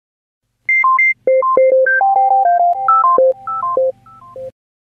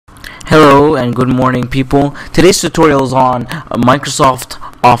and good morning, people. Today's tutorial is on Microsoft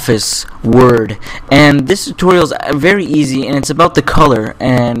Office Word, and this tutorial is very easy, and it's about the color,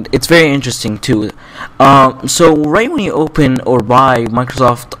 and it's very interesting too. So right when you open or buy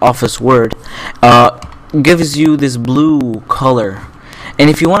Microsoft Office Word, gives you this blue color,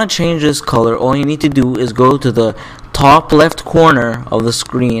 and if you want to change this color, all you need to do is go to the top left corner of the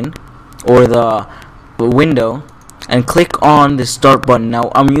screen or the window and click on the start button.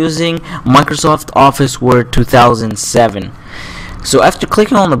 Now I'm using Microsoft Office Word 2007. So after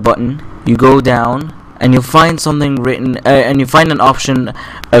clicking on the button, you go down and you'll find something written and you find an option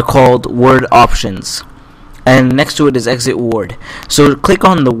called Word Options, and next to it is Exit Word. So click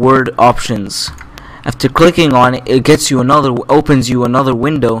on the Word Options. After clicking on it, it opens you another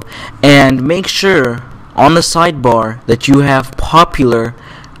window, and make sure on the sidebar that you have Popular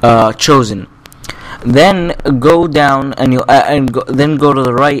chosen. Then go down and then go to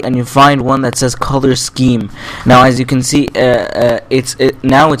the right and you find one that says Color Scheme. Now as you can see,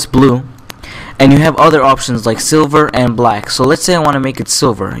 now it's blue, and you have other options like silver and black. So let's say I want to make it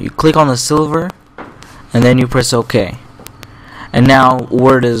silver. You click on the silver and then you press OK, and now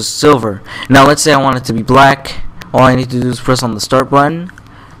Word is silver. Now let's say I want it to be black. All I need to do is press on the start button,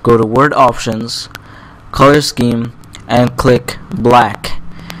 go to Word Options, Color Scheme, and click black,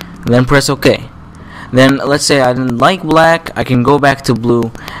 then press OK. Then let's say I didn't like black, I can go back to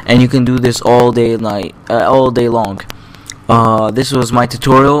blue, and you can do this all day long. This was my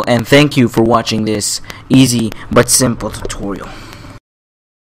tutorial, and thank you for watching this easy but simple tutorial.